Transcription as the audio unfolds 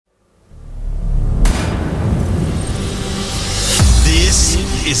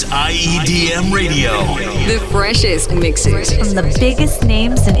is iEDM Radio. The freshest mixes from the biggest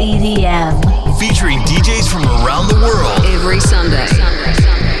names in EDM. Featuring DJs from around the world. Every Sunday.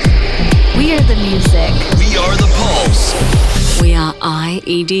 We are the music. We are the pulse. We are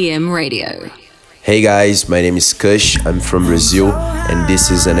iEDM Radio. Hey guys, my name is Kush, I'm from Brazil, and this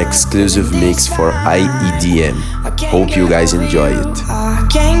is an exclusive mix for iEDM. Hope you guys enjoy it. I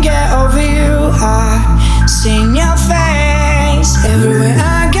can't get over you, I seen your face everywhere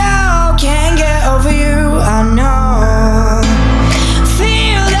I go, can't get over you, I know.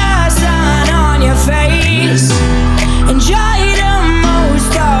 Feel the sun on your face, enjoy the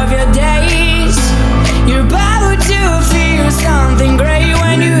most of your days. You're about to feel something great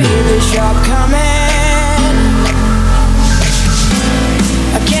when you hear the shot coming.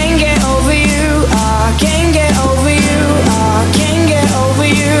 I can't get over you, I can't get over you, I can't get over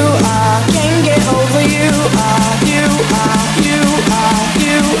you, I can't get over you, you, you,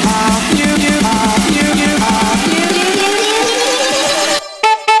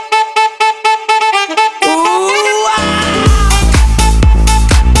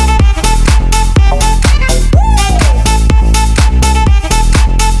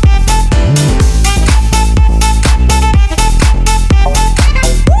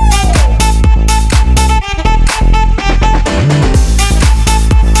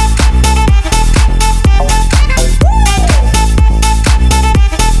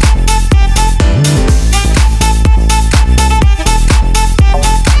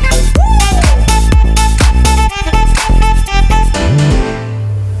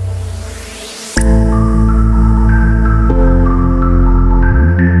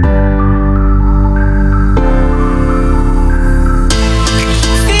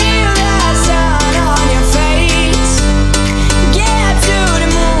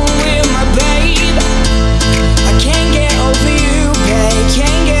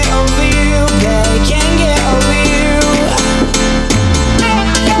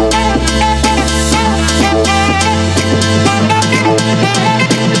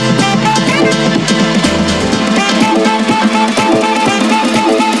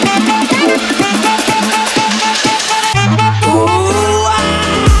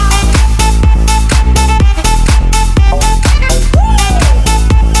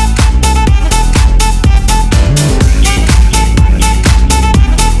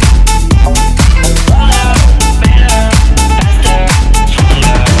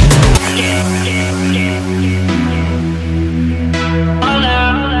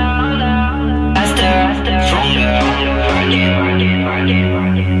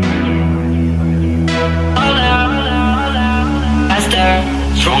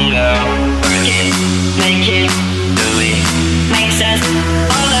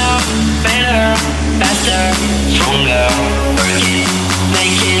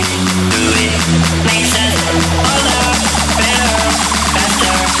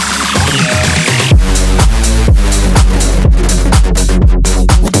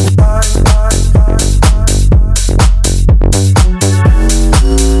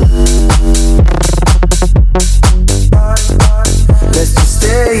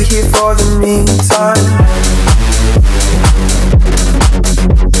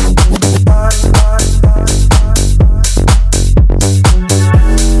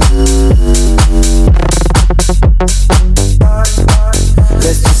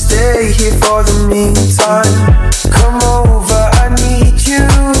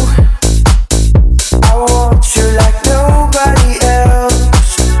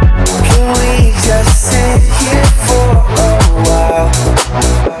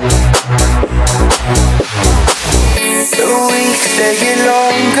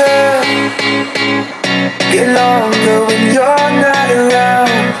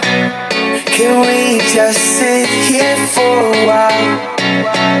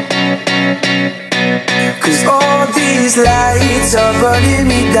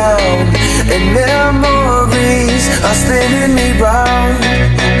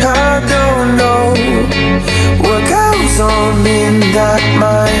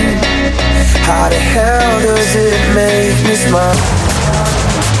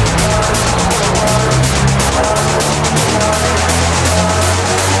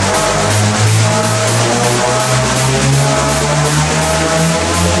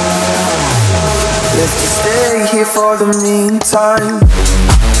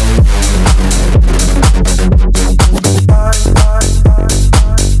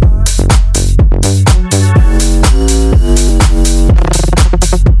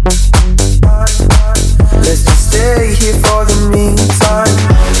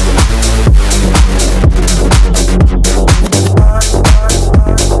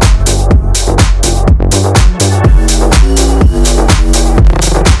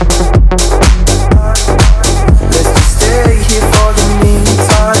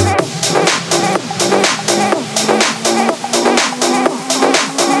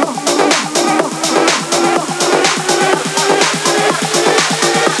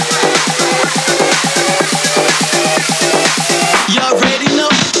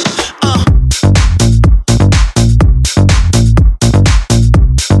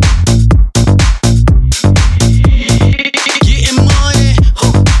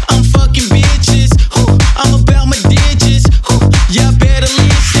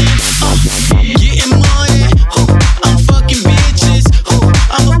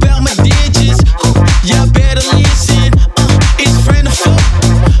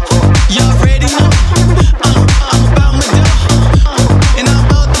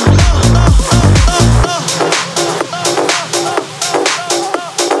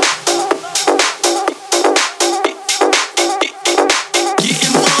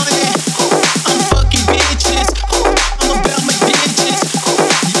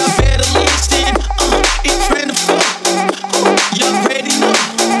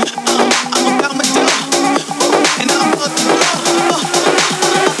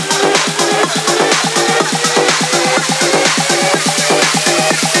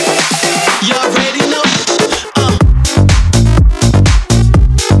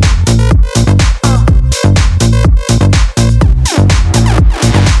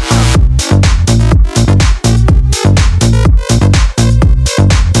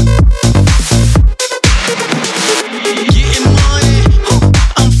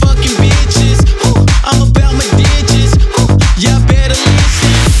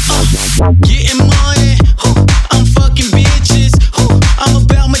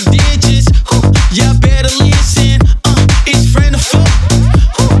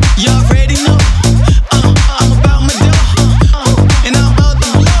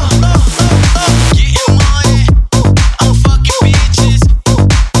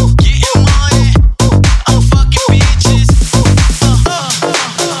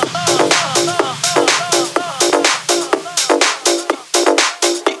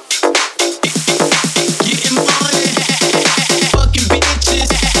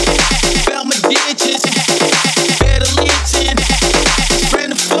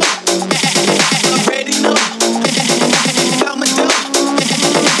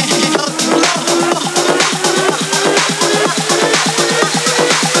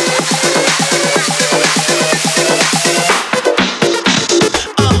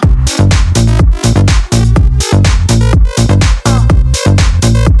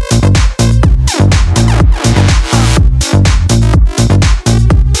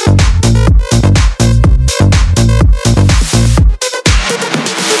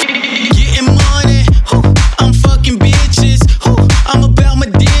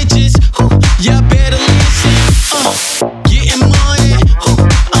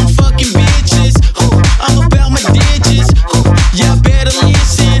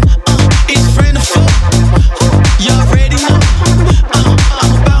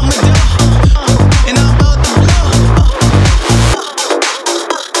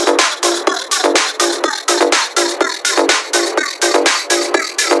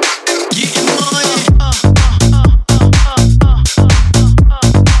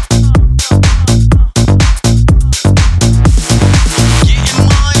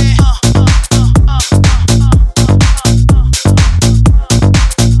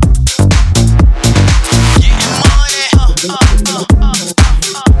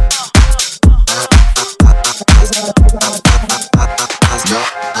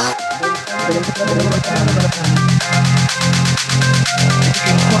 It's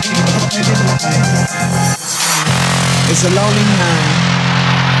a lonely night.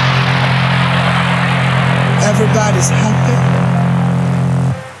 Everybody's happy.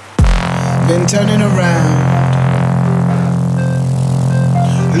 Been turning around,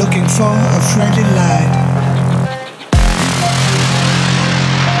 looking for a friendly light.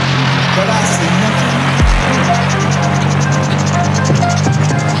 But I see nothing.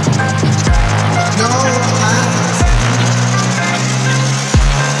 No eyes.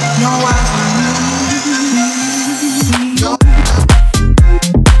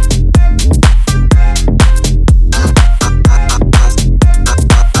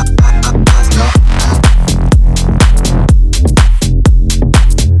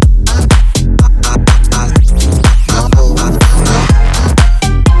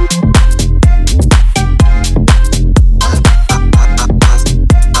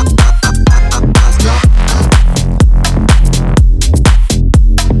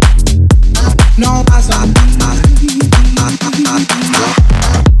 No eyes on me.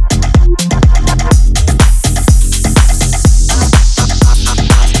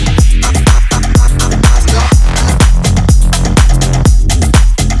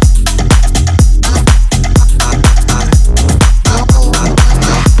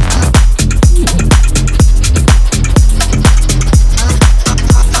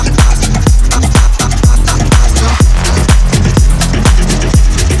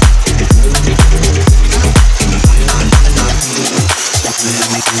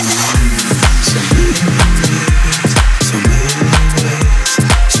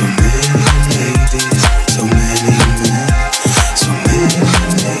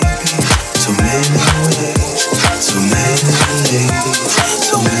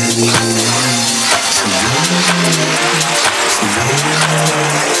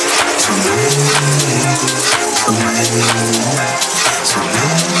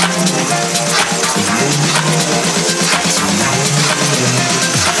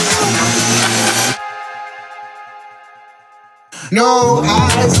 No. No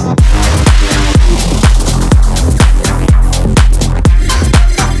eyes.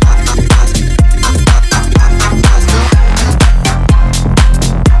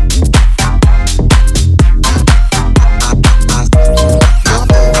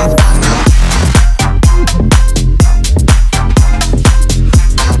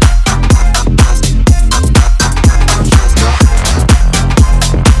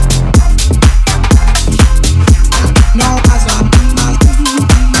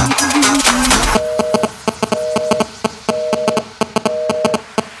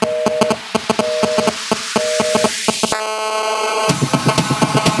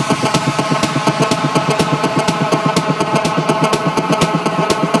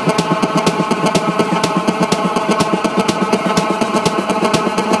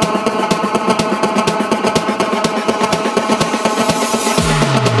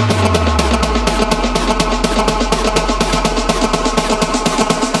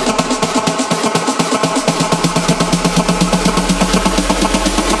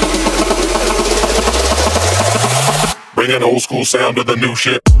 Bringing old school sound to the new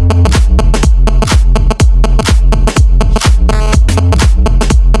shit.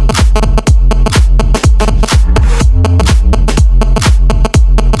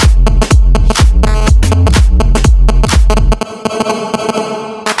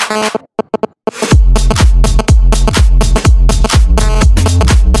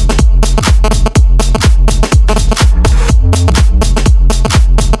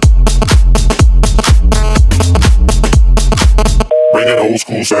 Old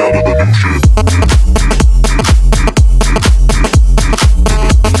school sound of the new shit.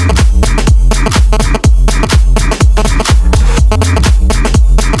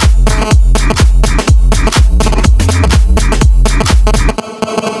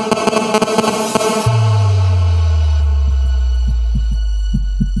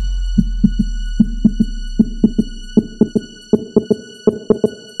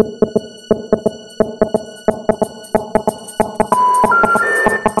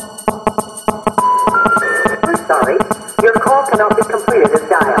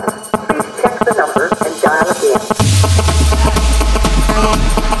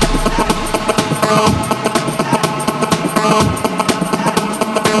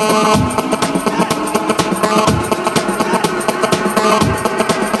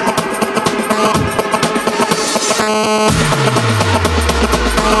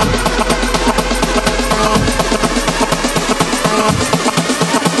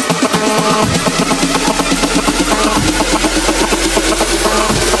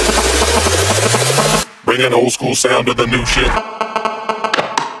 Bringing old school sound to the new shit.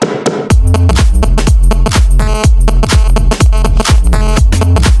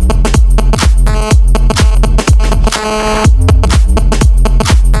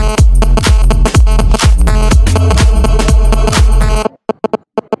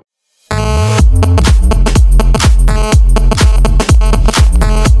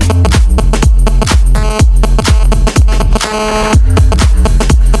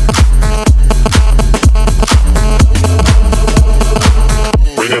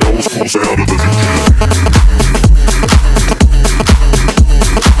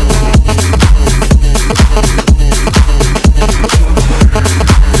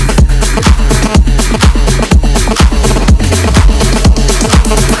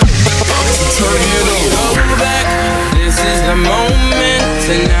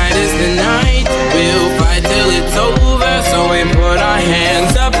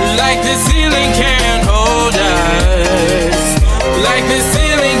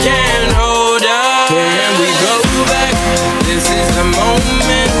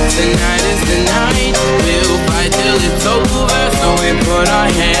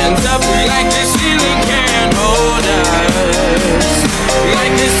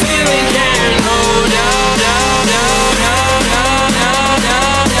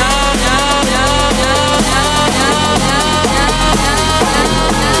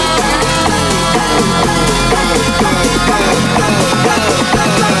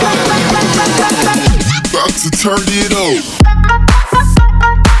 Turn it up.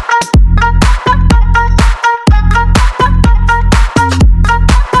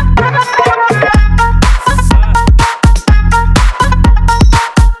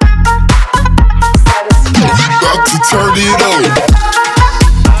 About to turn it up.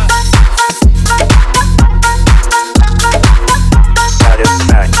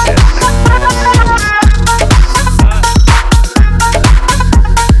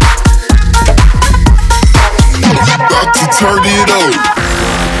 Turn it up.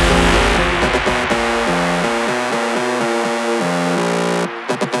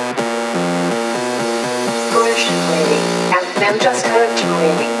 Push me, and then just hurt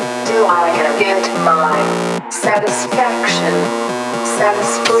me till I can get my satisfaction.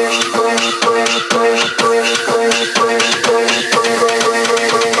 Push, push, push, push, push, push, push, push,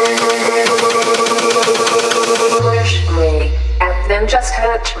 push me, and then just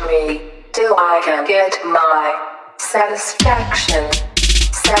hurt me till I can get my satisfaction.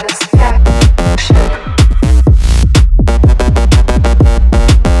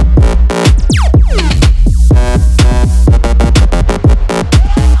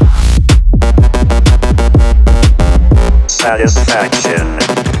 Satisfaction.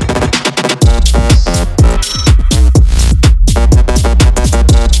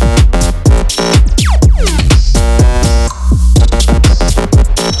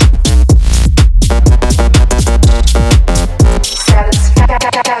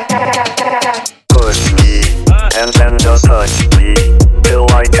 Push me, and then just touch me, till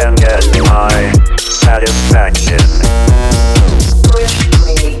I can get my satisfaction. Push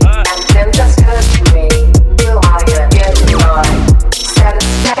me, and then just hurt me, till I can get my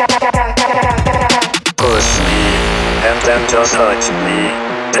satisfaction. Push me, and then just touch me,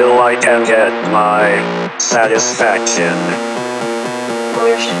 till I can get my satisfaction.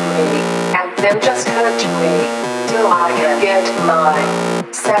 Push me, and then just hurt me, till I can get my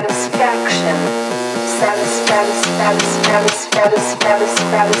satisfaction.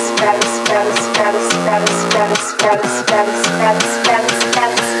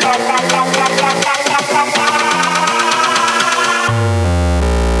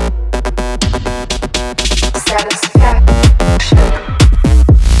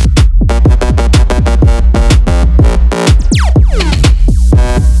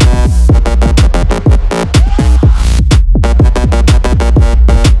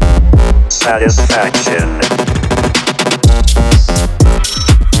 Satisfaction.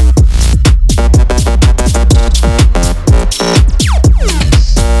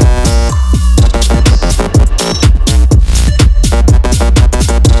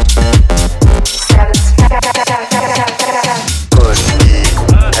 Push me,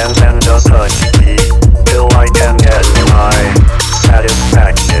 and then just touch me, till I can get my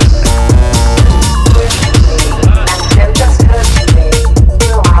satisfaction. Push me, and then just hurt me,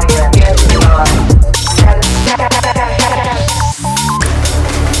 till I can get my satisfaction.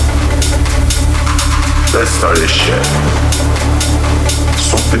 Let's start this shit.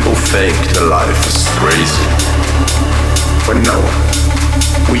 Some people think their life is crazy, but no,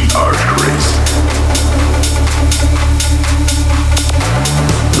 we are crazy.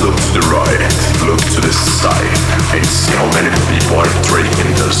 Look to the right, look to the outside and see how many people are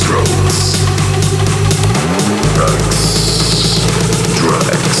drinking those roads.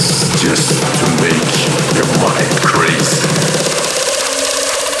 Drugs, just to make your mind crazy.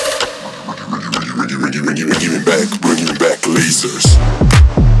 Bring me back lasers.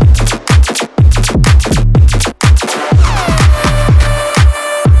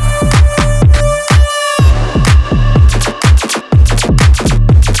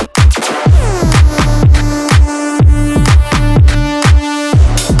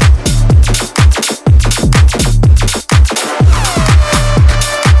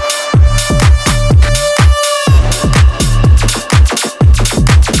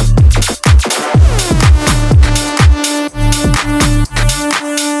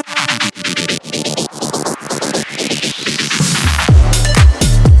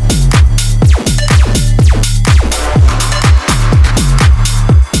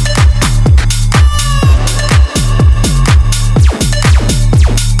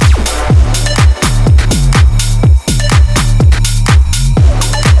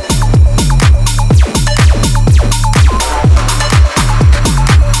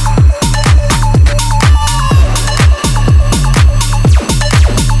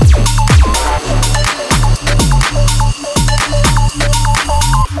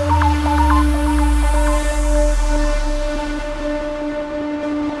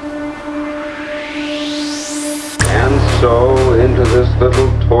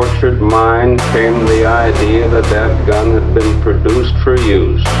 Came the idea that that gun had been produced for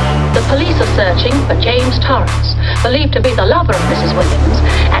use. The police are searching for James Torrance, believed to be the lover of Mrs. Williams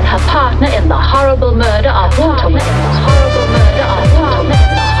and her partner in the horrible murder of Walter Williams. Horrible murder of Walter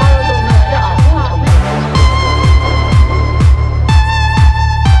Williams. Horrible murder of Walter Williams.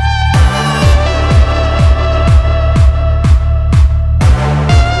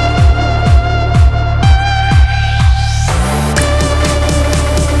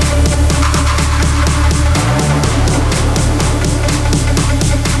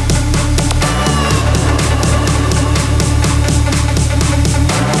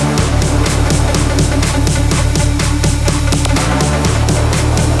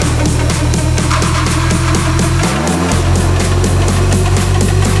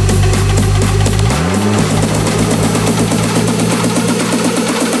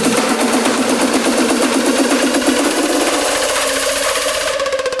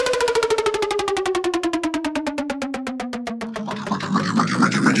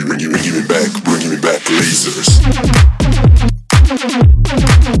 Bring me back lasers.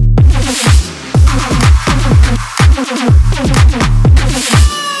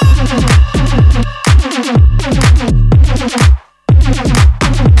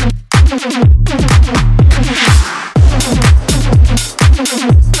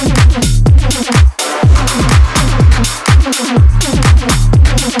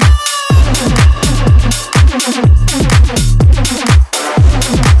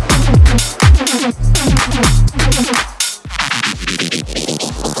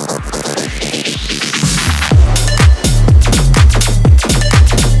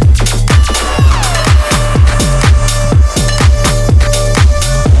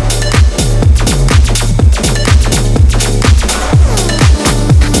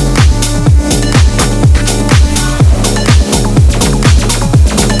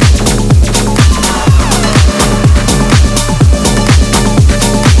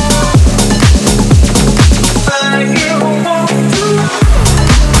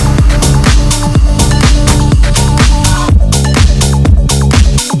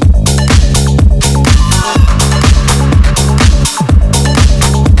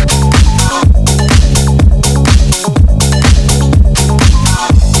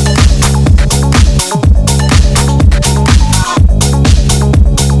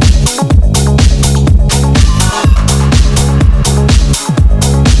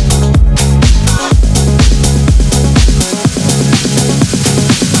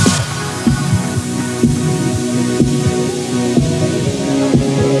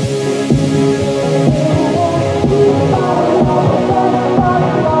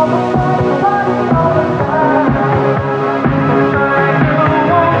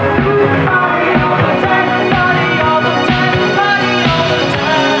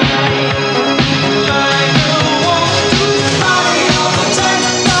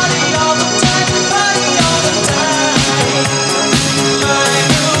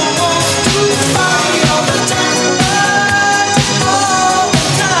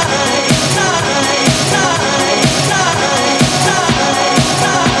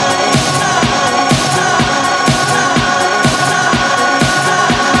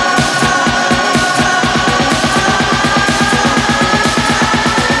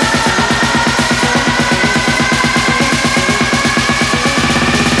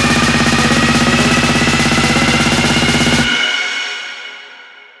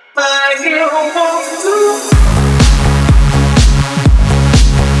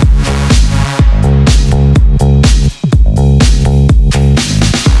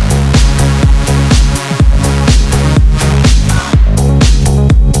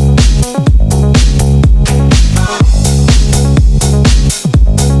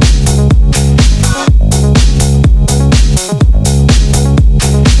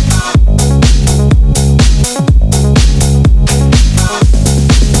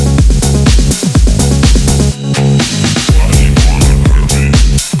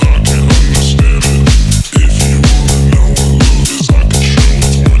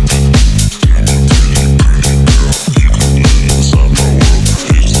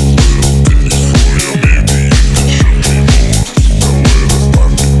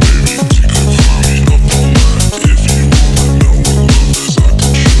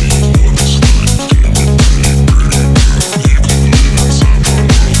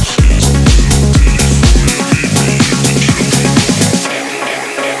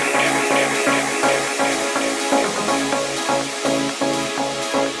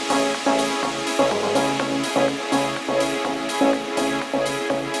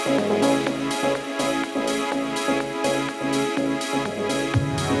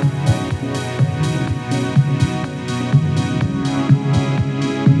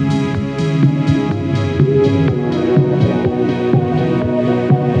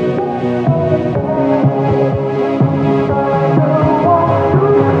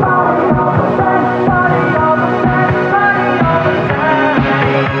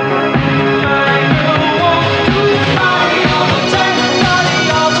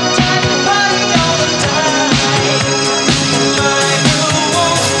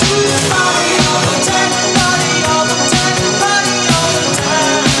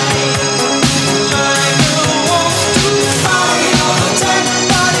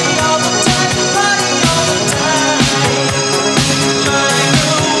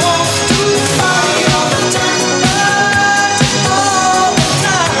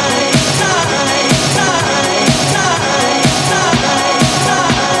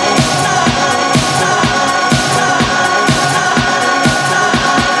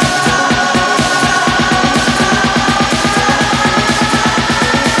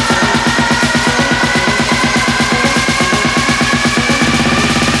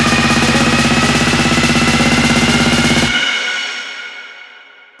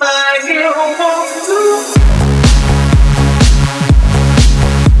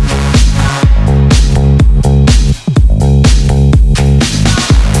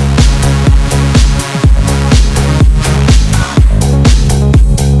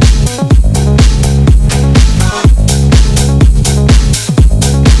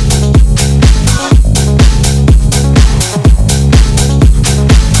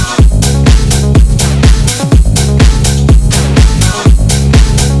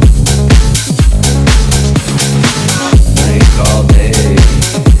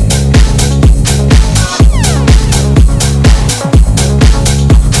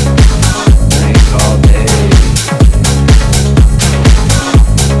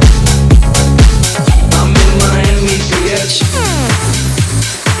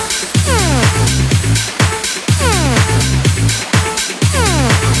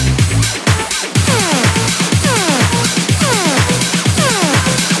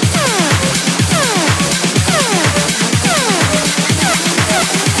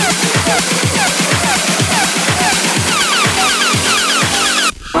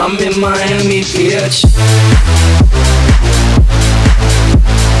 I'm in Miami, bitch.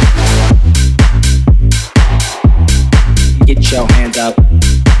 Get your hands up.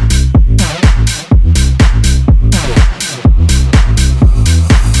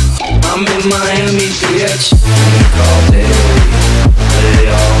 I'm in Miami, bitch. Drink all day, play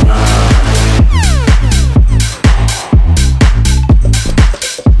all night.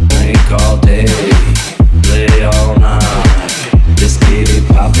 Drink all day, play all night. Let's get it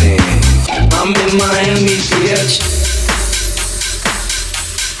poppin'. I'm in Miami, bitch.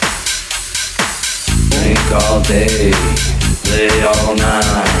 Drink all day, play all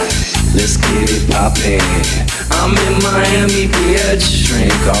night. Let's get it poppin'. I'm in Miami, bitch.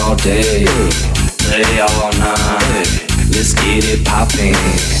 Drink all day, play all night. Let's get it poppin'.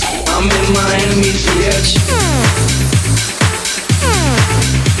 I'm in Miami, bitch.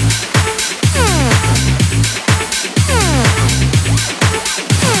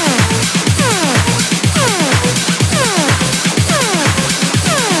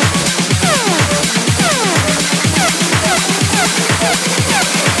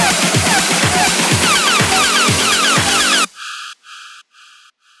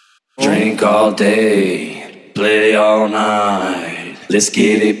 Drink all day, play all night. Let's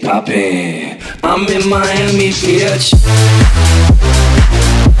get it poppin'. I'm in Miami, bitch.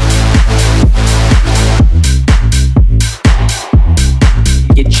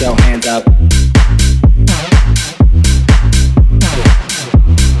 Get your hands up.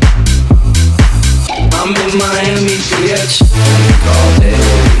 I'm in Miami, bitch. Drink all day,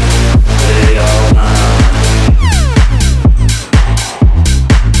 play all night.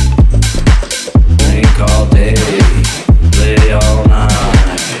 Drink all day, play all night.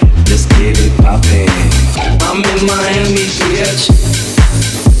 Let's get it poppin'. I'm in Miami, bitch.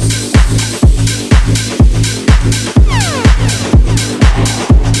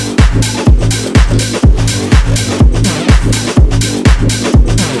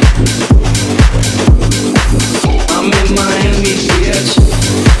 I'm in Miami, bitch.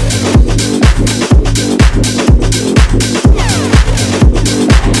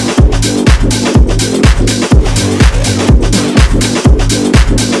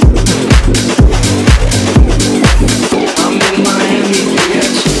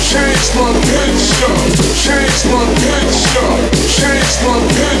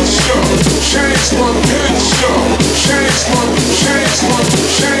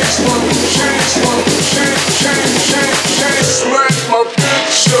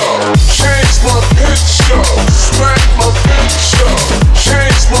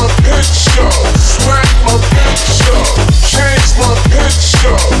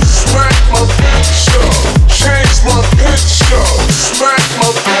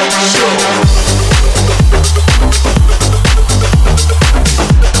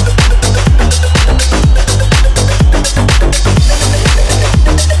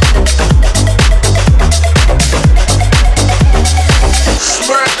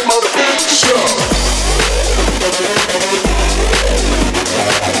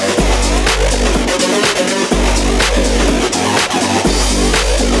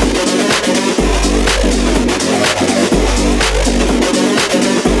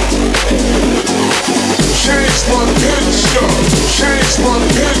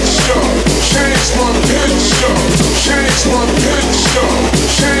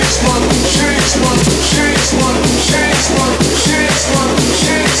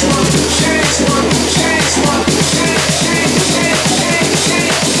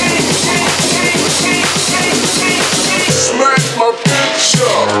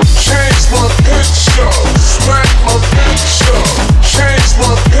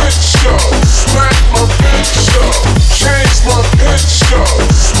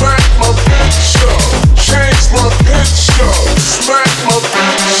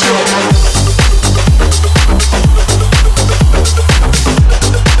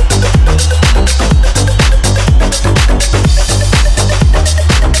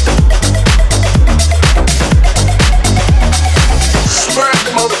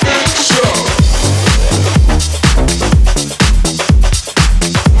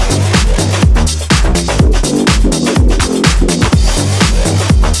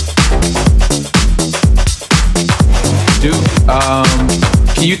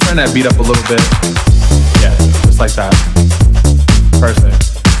 Can you turn that beat up a little bit? Yeah, just like that. Perfect.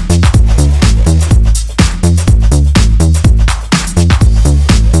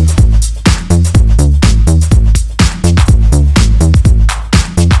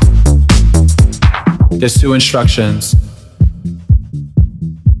 There's 2 instructions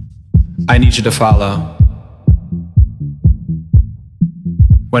I need you to follow.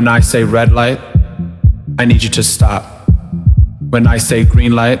 When I say red light, I need you to stop. When I say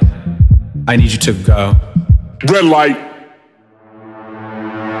green light, I need you to go. Red light.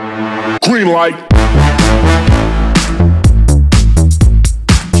 Green light.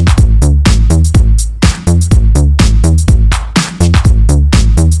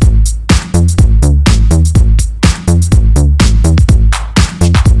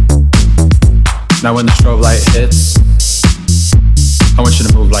 Now when the strobe light hits, I want you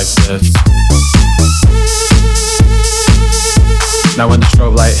to move like this. Now when the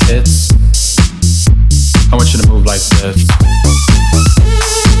strobe light hits, I want you to move like this.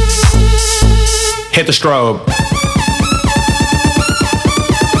 Hit the strobe.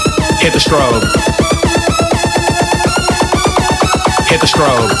 Hit the strobe. Hit the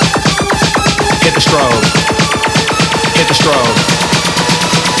strobe. Hit the strobe. Hit the strobe.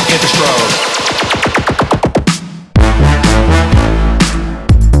 Hit the strobe.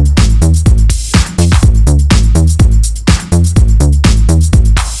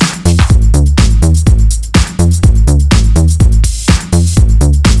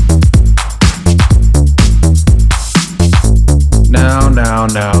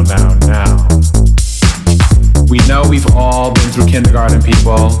 Now. We know we've all been through kindergarten,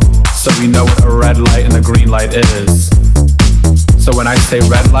 people, so we know what a red light and a green light is. So when I say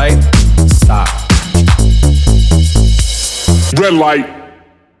red light, stop. Red light.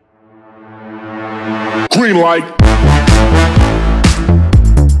 Green light.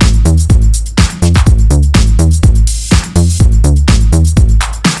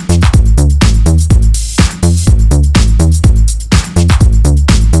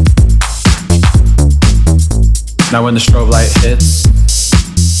 Now when the strobe light hits,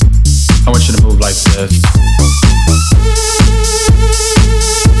 I want you to move like this.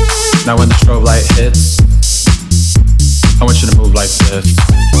 Now when the strobe light hits, I want you to move like this.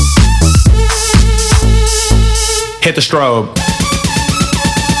 Hit the strobe.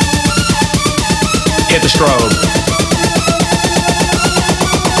 Hit the strobe.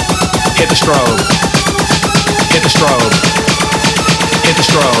 Hit the strobe. Hit the strobe. Hit the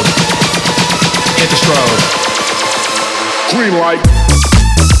strobe. Hit the strobe. Green light.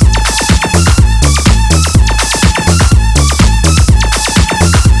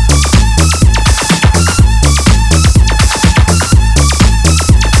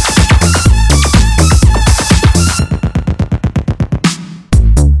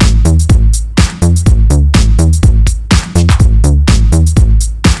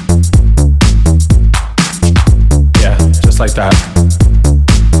 Yeah, just like that.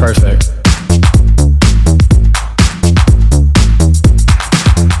 Perfect.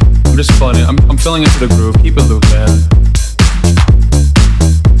 I'm just feeling it. I'm feeling into the groove. Keep it looped, man.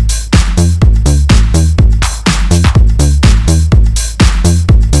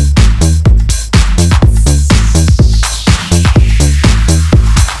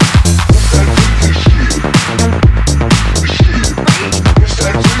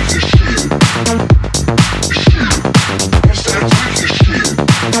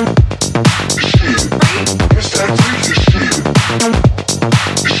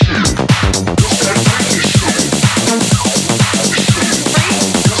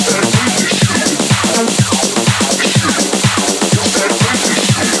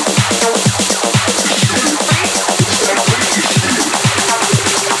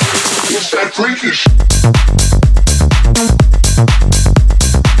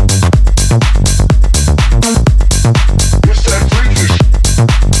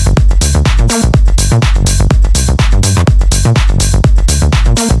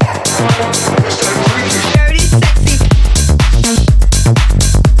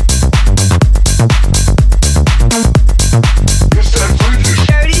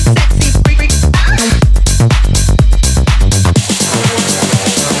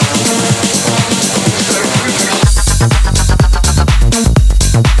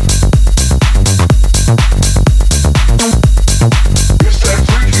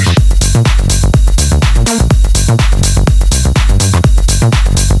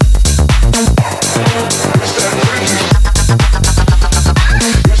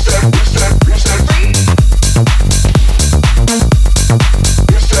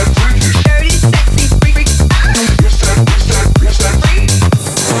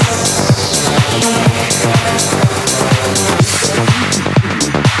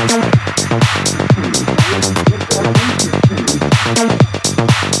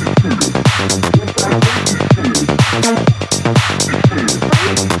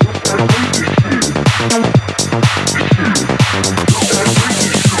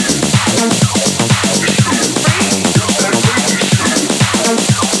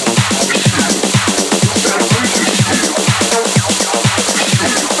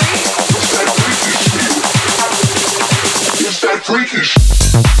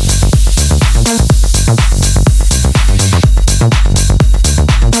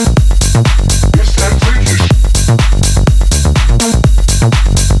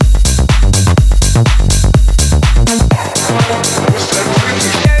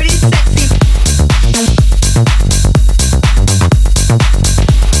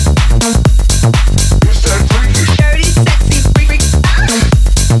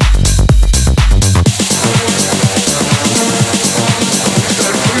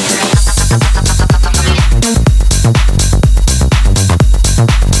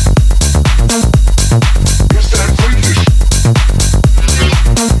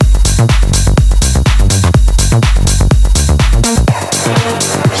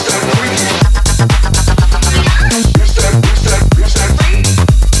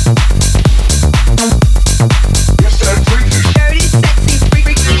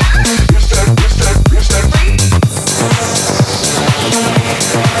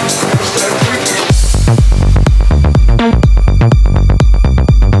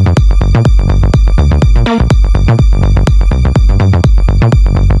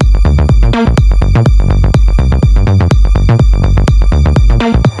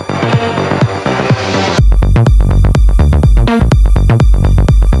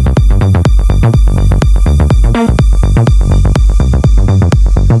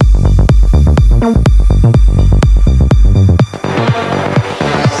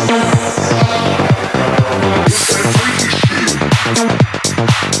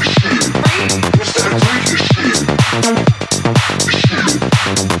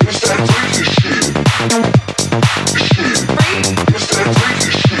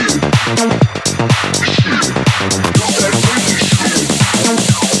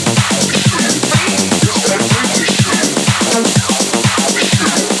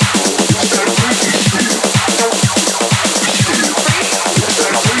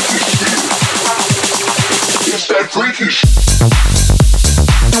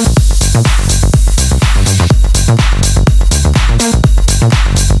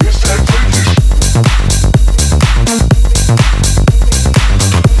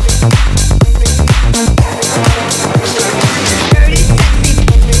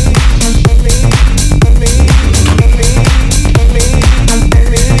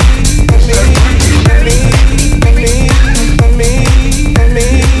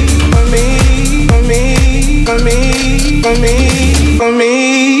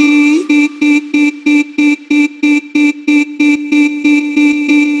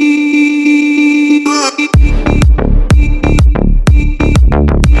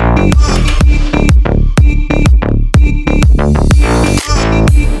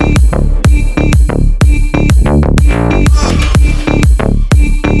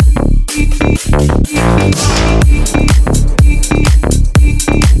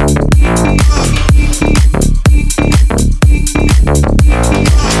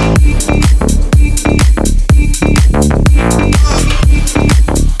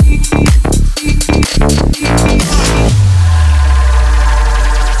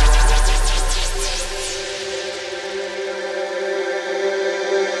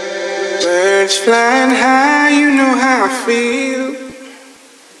 Birds flying high, you know how I feel.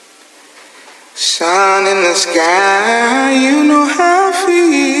 Sun in the sky, you know how I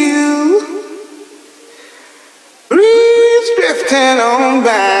feel. Breeze drifting on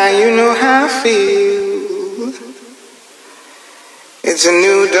by, you know how I feel. It's a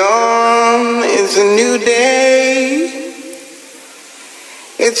new dawn, it's a new day.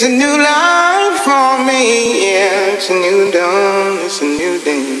 It's a new life for me, yeah. It's a new dawn, it's a new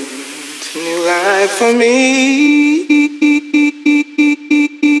day. It's a new life for me.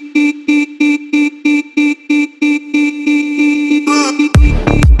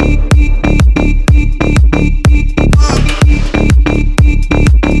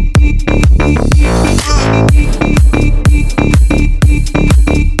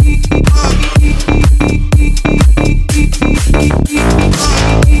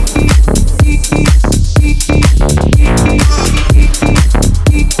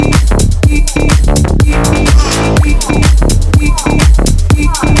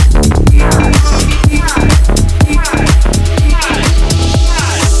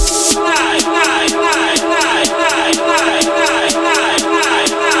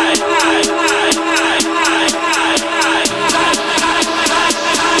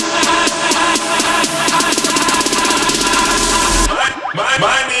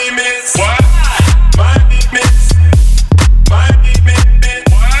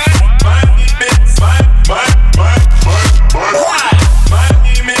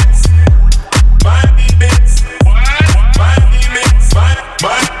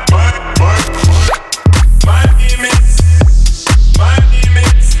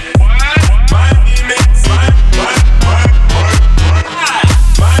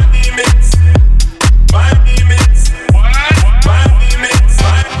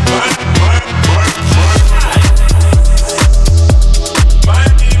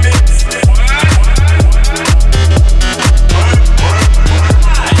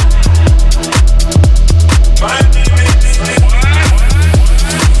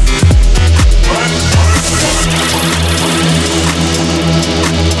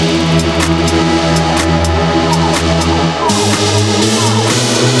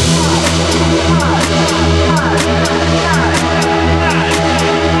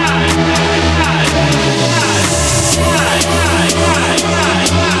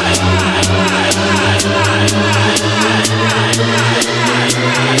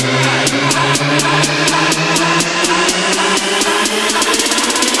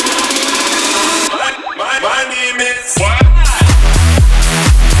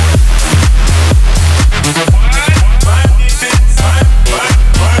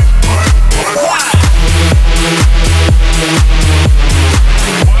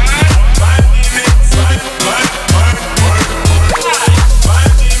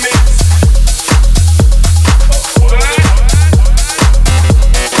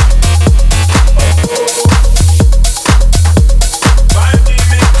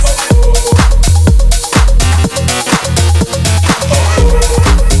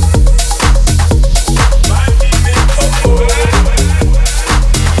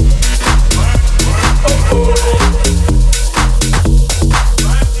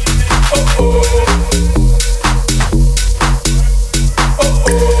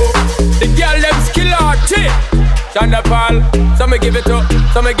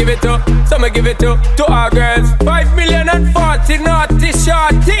 To our girls, 5 million and 40 naughty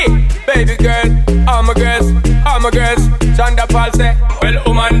shorty. Baby girl, all my girls, Shonda Paul say, well,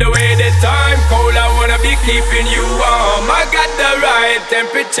 I'm on the way this time. Cold, I wanna be keeping you warm. I got the right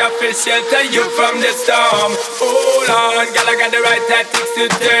temperature to shelter you from the storm. Hold on, girl, I got the right tactics to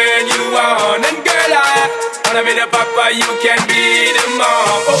turn you on. And girl, I wanna be the papa, you can be the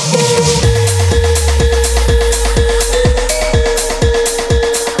mom. Oh, oh.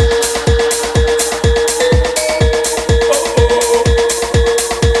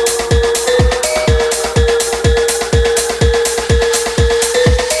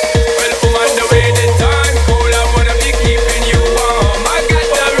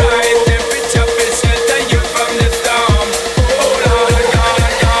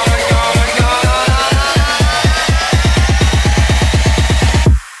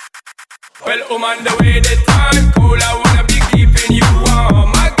 I'm on the way the time cold, I wanna be keeping you warm.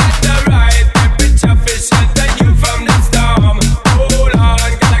 I got the right temperature to shelter you from the storm. Hold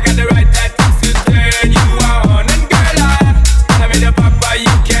on, girl, I got the right tactics to turn you on. And girl, I wanna be the papa,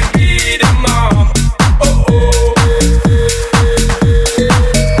 you can be the mom. Oh oh.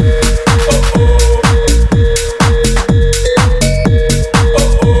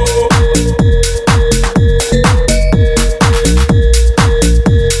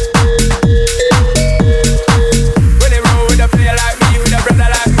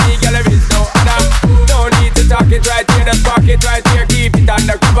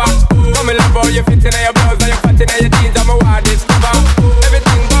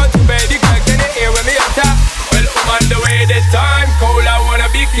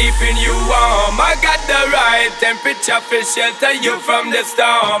 future to shelter you from the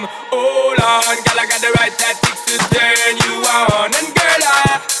storm. Hold on, girl, I got the right tactics to turn you on. And girl,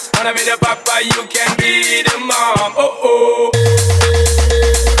 I wanna be the papa, you can be the mom. Oh oh.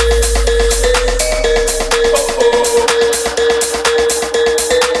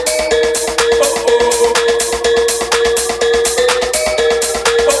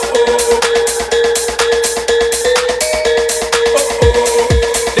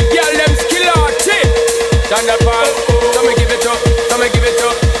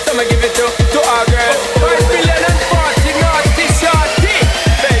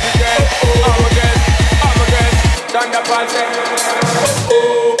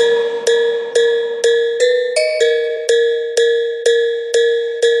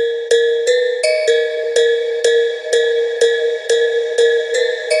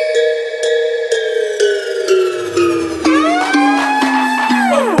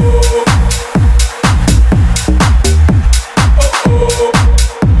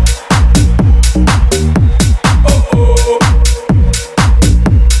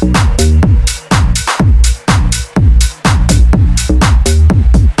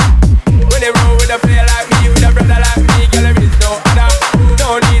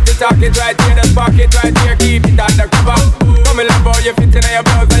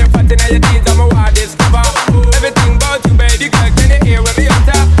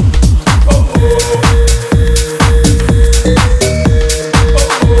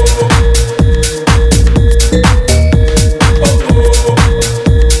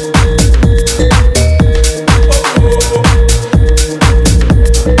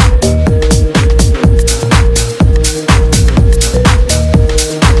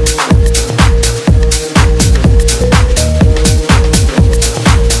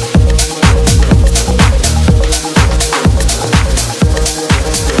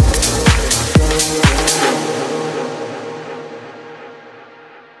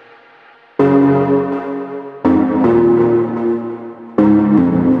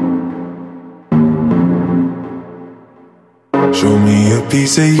 Show me a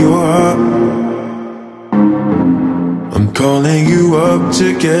piece of your heart. I'm calling you up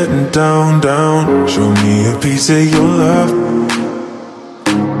to getting down, down. Show me a piece of your love.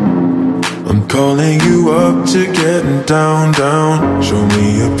 I'm calling you up to getting down, down. Show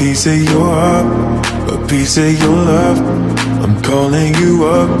me a piece of your heart, a piece of your love. I'm calling you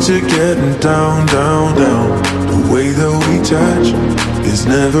up to getting down, down, down. The way that we touch is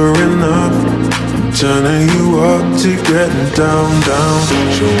never enough. Turning you up to getting down, down.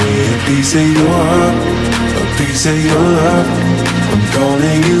 Show me a piece of your heart, a piece of your love. I'm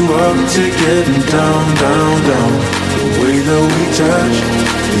calling you up to getting down, down, down. The way that we touch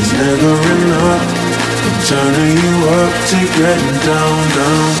is never enough. I'm turning you up to getting down,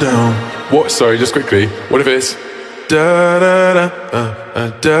 down, down. What? Sorry, just quickly. What if it's da da da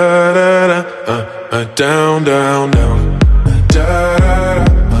da da da down, down, down. Da da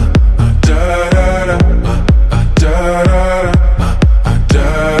da.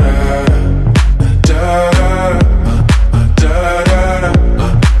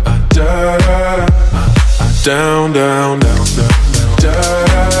 Down, down, down, down, da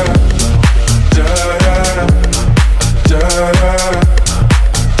da da da da da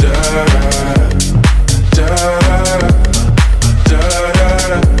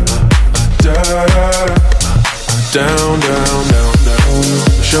down, down, down, down.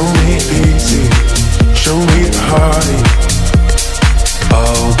 Show me easy, show me the heartache.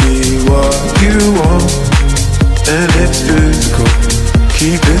 I'll be what you want, and it's physical.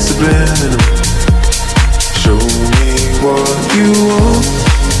 Keep it subliminal. Show me what you want.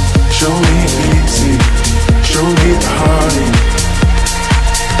 Show me easy. Show me the heartache.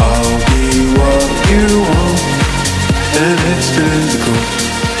 I'll be what you want, and it's physical.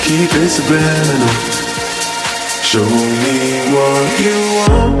 Keep it subliminal. Show me what you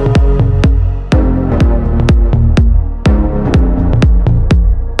want.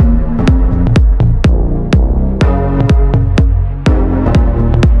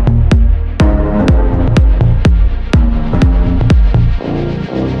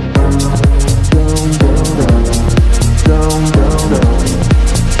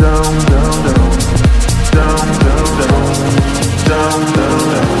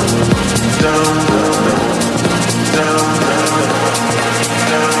 Down.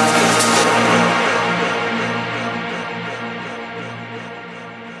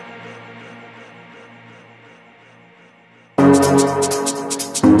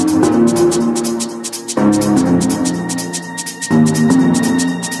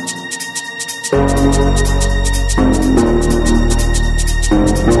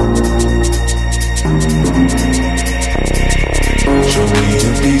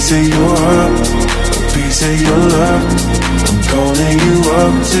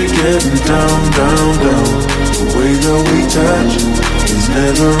 to getting down, down, down. The way that we touch is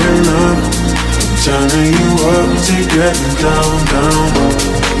never enough. I'm turning you up to getting down, down,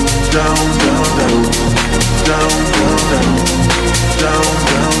 down, down, down, down, down, down, down, down,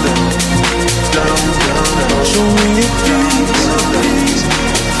 down, down, down, down. Show me your piece,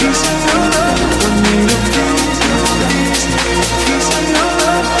 piece of your love. I need a piece, piece of your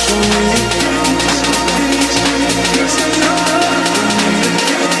love. Show me your piece, piece of your love. I need a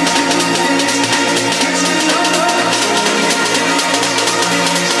piece of your love.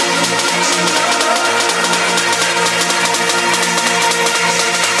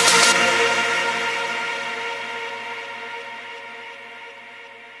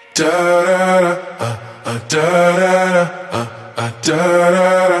 Da da da, da da da, da da da,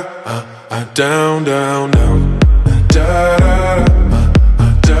 down, down, down, da da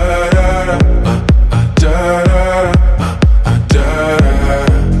da, da da da,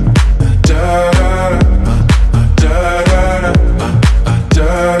 da da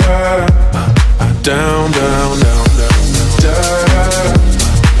da, down, down, down,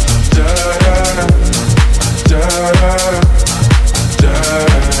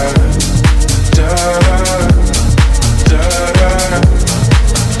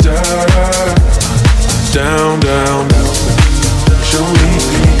 down, down, down. Show me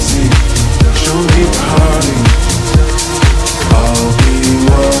easy, show me party. I'll be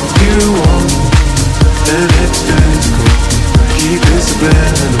what you want, and it's physical. Keep it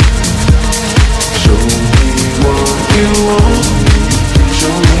subliminal. Show me what you want.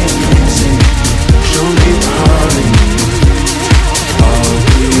 Show me easy, show me party. I'll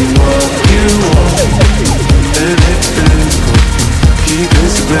be what you want, and it's physical. Keep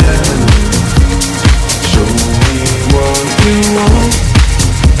it subliminal. Show me what you want.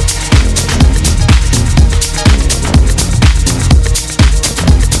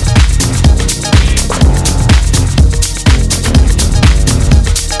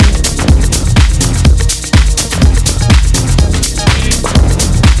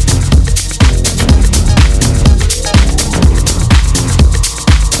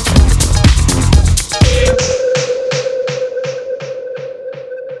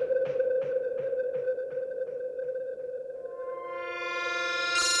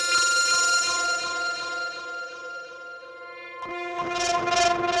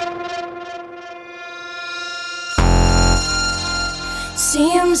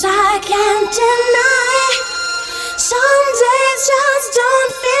 Seems I can't deny. Some days just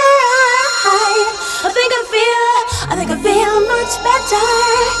don't feel right. I think I feel much better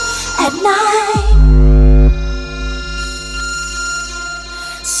at night.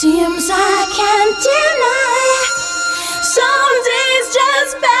 Seems I can't deny. Some days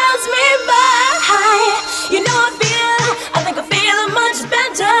just pass me by. You know I think I feel much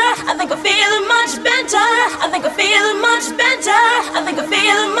better. I think I feel much better. I think I feel much better. I think I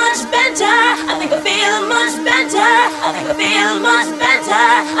feel much better. I think I feel much better. I think I feel much better. I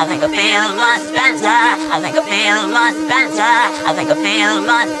think I feel much better. I think I feel much better. I think I feel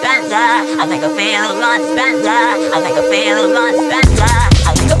much better. I think I feel much better. I think I feel much better.